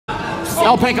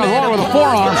El Pecador with a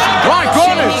forearm. My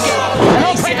goodness! And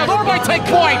El Pecador might take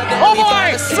point. Oh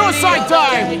boy! Suicide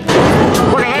dive!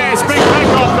 Look at this, big break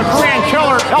off the Korean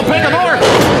killer, El Pecador.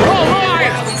 Oh my!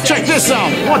 Check this out.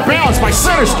 What balance by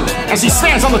Sinizter as he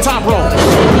stands on the top rope.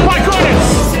 My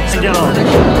goodness! And get over.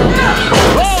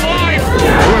 Oh my!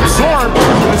 To absorb.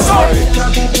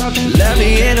 Let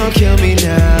me in or kill me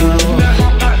now.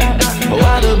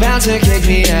 While the bouncer kick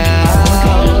me out.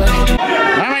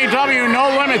 MAW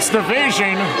No Limits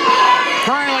division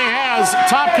currently has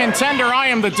top contender I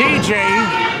Am the DJ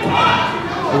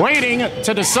waiting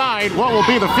to decide what will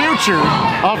be the future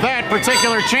of that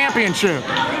particular championship.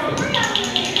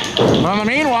 In the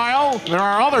meanwhile, there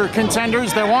are other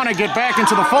contenders that want to get back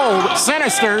into the fold.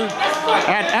 Sinizter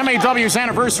at MAW's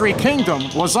Anniversary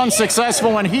Kingdom was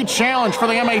unsuccessful when he challenged for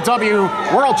the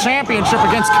MAW World Championship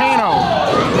against Kano.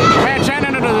 The match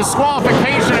ended in a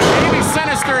disqualification, and maybe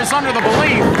Sinizter is under the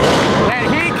belief that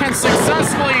he can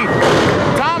successfully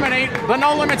dominate the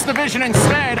No Limits division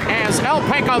instead, as El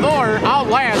Pecador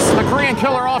outlasts the Korean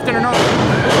killer often and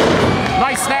early.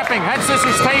 Nice snapping, head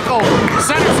scissors takeover.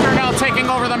 Sinizter now taking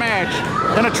over the match.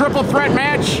 In a triple threat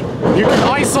match, you can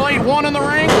isolate one in the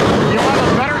ring, you'll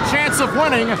have a better chance of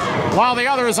winning while the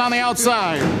other is on the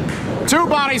outside. Two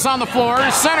bodies on the floor.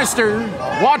 Sinizter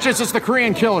watches as the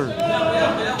Korean killer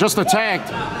just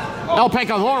attacked El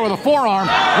Pecador with a forearm.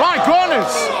 My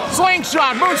goodness!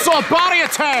 Slingshot, moonsault, body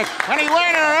attack, and he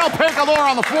landed on El Pecador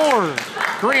on the floor.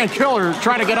 Korean killer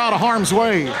trying to get out of harm's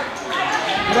way.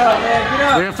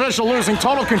 The official losing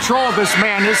total control of this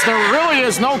madness. There really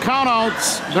is no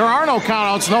countouts. There are no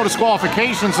countouts, no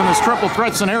disqualifications in this triple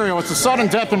threat scenario. It's a sudden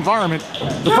death environment.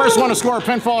 The first one to score a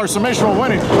pinfall or submission will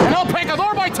win it. And El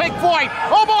Pecador might take flight.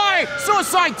 Oh boy!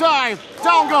 Suicide dive.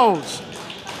 Down goes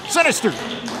Sinizter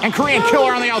and Korean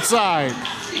killer on the outside.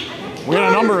 We had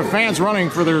a number of fans running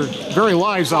for their very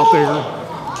lives out there.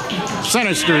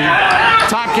 Sinizter,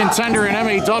 top contender in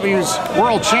MAW's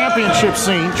World Championship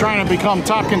scene, trying to become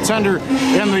top contender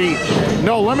in the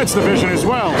No Limits division as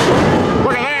well.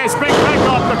 Look at this, big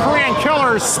pickup, the Korean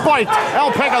killer spiked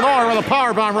El Pecador with a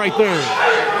powerbomb right there.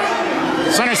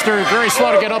 Sinizter very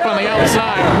slow to get up on the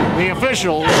outside. The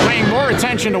official paying more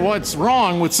attention to what's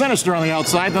wrong with Sinizter on the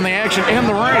outside than the action in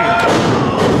the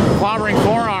ring. Clobbering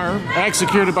forearm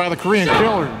executed by the Korean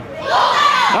killer.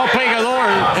 El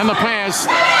Pecador in the past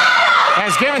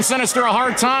has given Sinizter a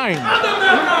hard time.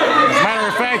 As a matter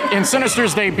of fact, in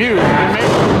Sinizter's debut, he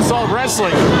made Assault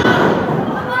Wrestling.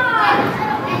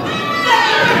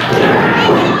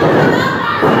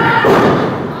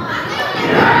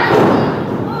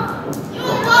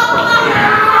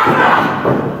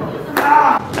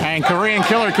 And Korean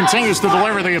killer continues to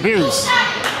deliver the abuse.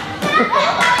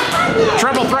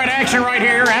 Triple threat action right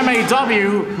here.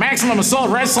 MAW, Maximum Assault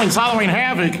Wrestling's Halloween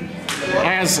Havoc,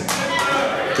 as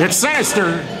it's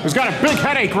Sinizter, who's got a big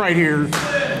headache right here.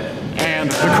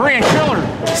 And the Korean killer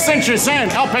cinches in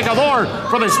El Pecador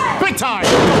for this big time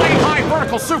delayed high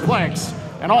vertical suplex.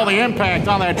 And all the impact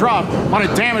on that drop might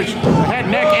have damaged the head,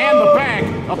 neck, and the back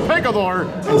of Pecador.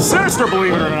 And Sinizter,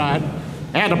 believe it or not,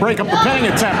 had to break up the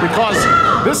pinning attempt, because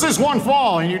this is one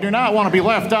fall and you do not want to be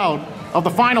left out of the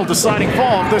final deciding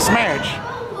fall of this match.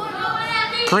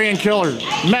 Korean killer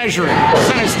measuring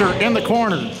Sinizter in the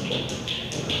corner.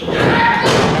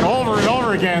 And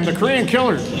over again, the Korean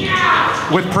killer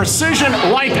with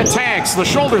precision-like attacks, the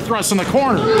shoulder thrust in the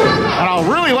corner, and now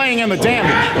really laying in the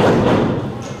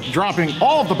damage, dropping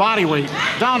all of the body weight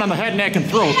down on the head, neck, and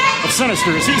throat of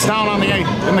Sinizter as he's down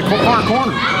in the far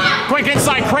corner. Quick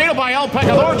inside cradle by El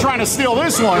Pecador trying to steal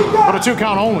this one, but a 2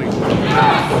 count only.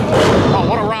 Oh,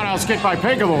 what a roundhouse kick by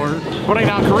Pecador, putting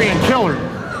down Korean killer.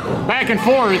 Back and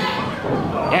forth.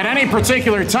 At any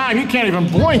particular time, you can't even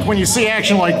blink when you see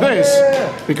action like this,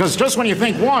 because just when you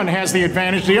think one has the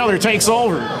advantage, the other takes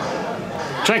over.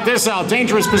 Check this out,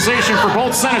 dangerous position for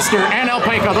both Sinizter and El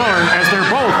Pecador as they're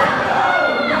both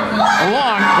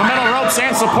along the middle ropes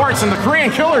and supports, and the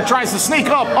Korean killer tries to sneak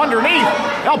up underneath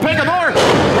El Pecador.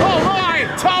 Oh my,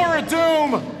 Tower of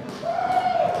Doom.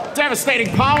 Devastating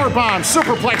powerbomb,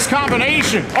 superplex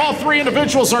combination. All three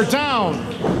individuals are down.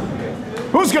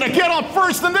 Who's going to get up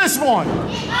first in this one?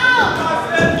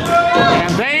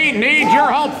 And they need your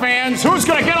help, fans. Who's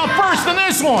going to get up first in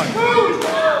this one?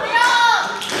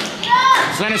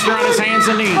 Sinizter on his hands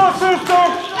and knees.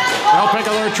 El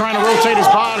Pecador trying to rotate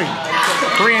his body.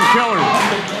 Korean killer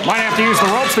might have to use the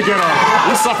ropes to get up.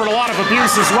 He suffered a lot of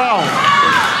abuse as well.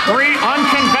 3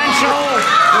 unconventional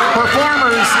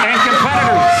performers and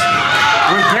competitors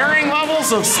with varying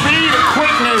levels of speed,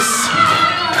 quickness,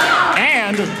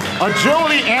 and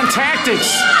agility and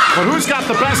tactics. But who's got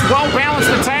the best well-balanced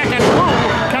attack and who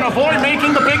can avoid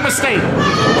making the big mistake?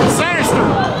 Sinizter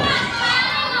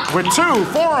with 2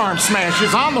 forearm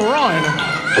smashes on the run.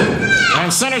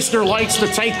 And Sinizter likes to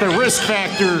take the risk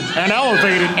factor and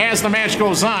elevate it as the match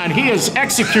goes on. He has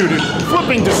executed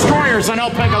flipping destroyers on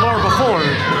El Pecador before.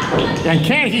 And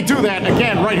can he do that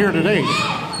again right here today?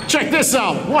 Check this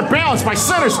out. What balance by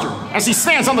Sinizter as he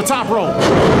stands on the top rope.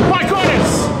 My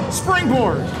goodness!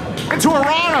 Springboard into a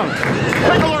Rana.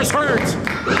 Pecador's hurt.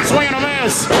 Swinging a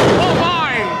miss. Oh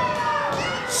my!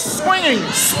 Swinging,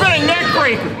 spinning neck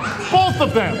breaker. Both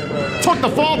of them took the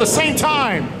fall at the same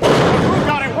time. Who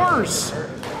got it worse?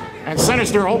 And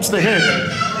Sinizter hopes to hit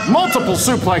multiple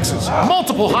suplexes,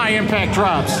 multiple high impact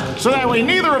drops, so that way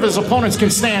neither of his opponents can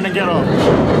stand and get up.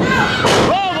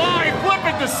 Oh my,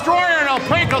 flipping destroyer, and El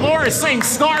Pecador is seeing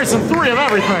stars in 3 of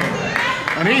everything.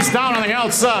 And he's down on the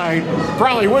outside,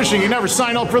 probably wishing he never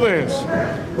signed up for this.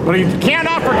 But he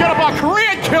cannot forget about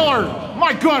Korean Killer.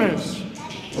 My goodness.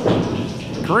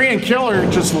 Korean Killer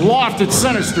just lofted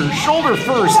Sinizter, shoulder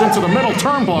first into the middle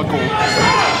turnbuckle.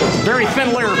 Very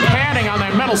thin layer of padding on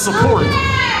that metal support.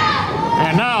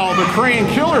 And now the Korean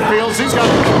Killer feels he's got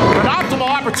an optimal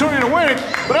opportunity to win it,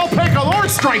 but El Pecador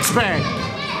strikes back.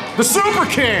 The super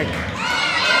kick.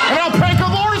 And El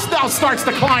Pecador now starts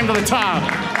to climb to the top.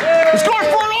 He's going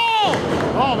for it all!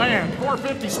 Oh man,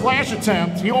 450 splash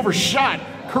attempt. He overshot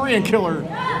Korean Killer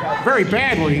very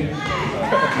badly.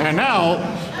 And now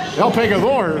El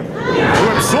Pecador,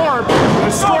 who absorbed the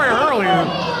destroyer earlier.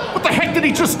 What the heck did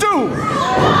he just do?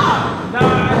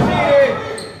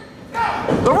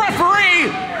 The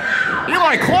referee,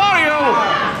 Eli Claudio,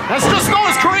 has just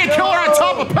noticed Korean Killer on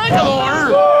top of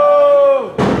Pecador.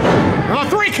 And the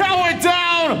 3 count went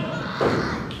down.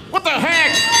 What the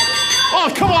heck? Oh,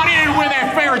 come on, he didn't win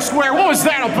that fair and square. What was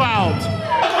that about?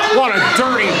 What a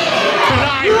dirty,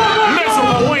 conniving,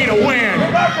 miserable way to win.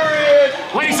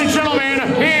 Ladies and gentlemen,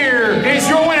 here is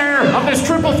your winner of this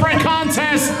triple threat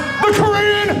contest, the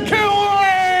Korean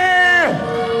Killer!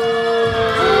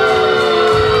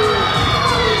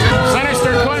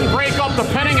 Sinizter couldn't break up the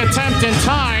pinning attempt in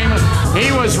time.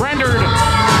 He was rendered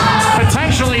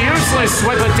potentially useless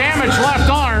with a damaged left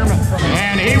arm,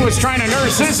 and he was trying to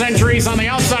nurse his injuries on the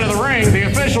outside of the ring. The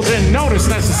official didn't notice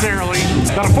necessarily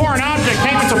that a foreign object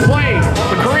came into play.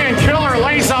 The Korean Killer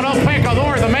lays out El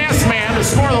Pecador, the masked man, to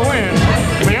score the win.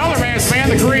 The other masked man,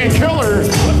 the Korean Killer,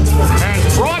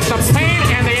 has brought the pain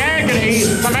and the agony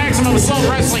to Maximum Assault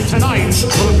Wrestling tonight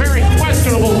with a very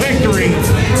questionable victory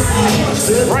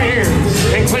right here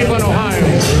in Cleveland, Ohio.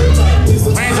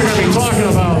 Fans are going to be talking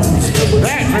about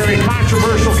that very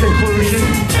controversial conclusion.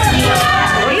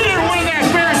 Well, you didn't win that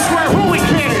fair and square. Who are we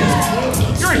kidding?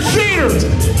 You're a cheater.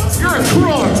 You're a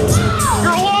crook.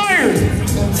 You're a liar.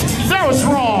 That was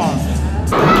wrong.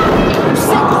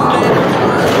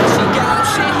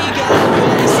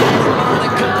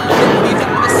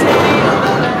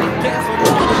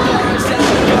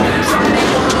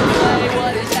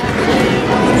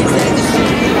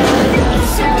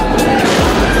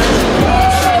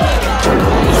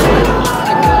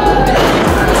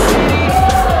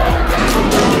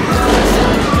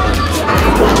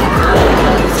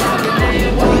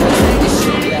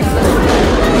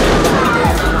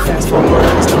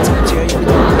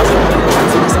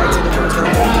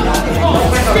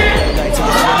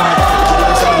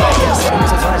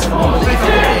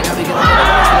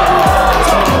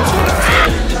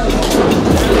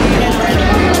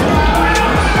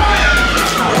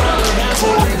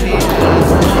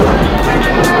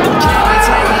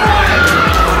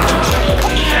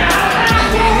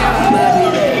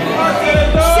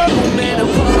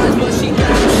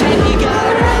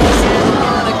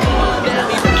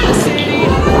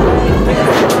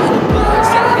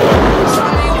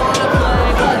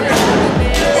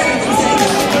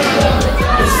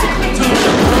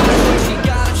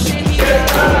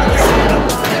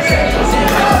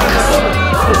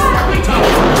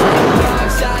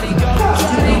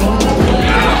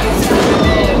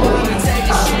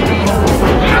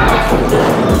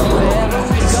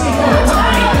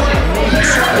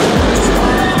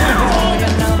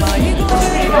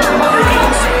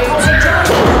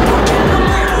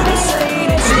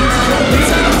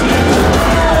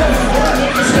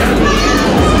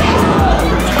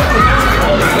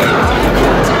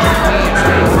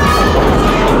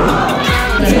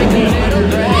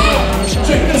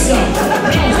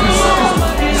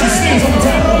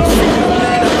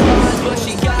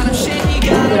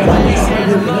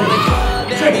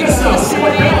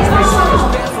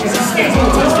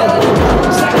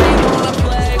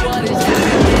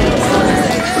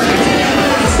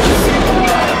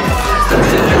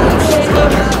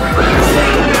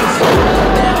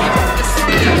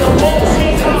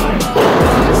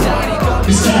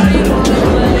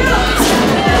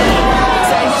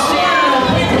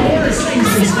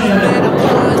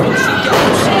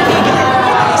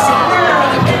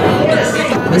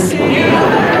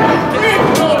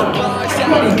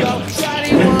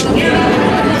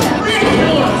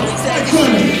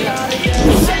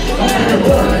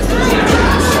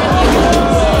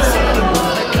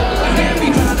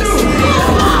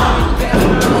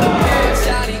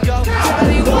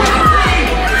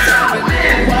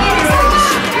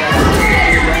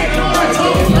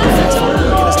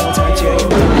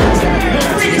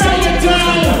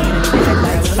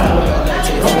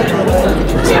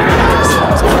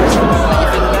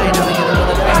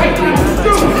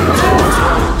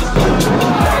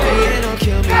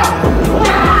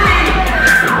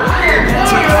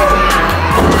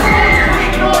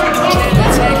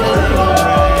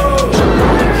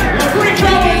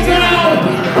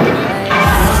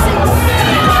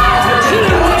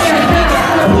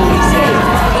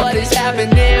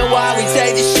 while we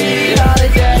take this shit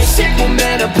holiday. Sick with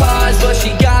menopause, but she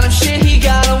got him shit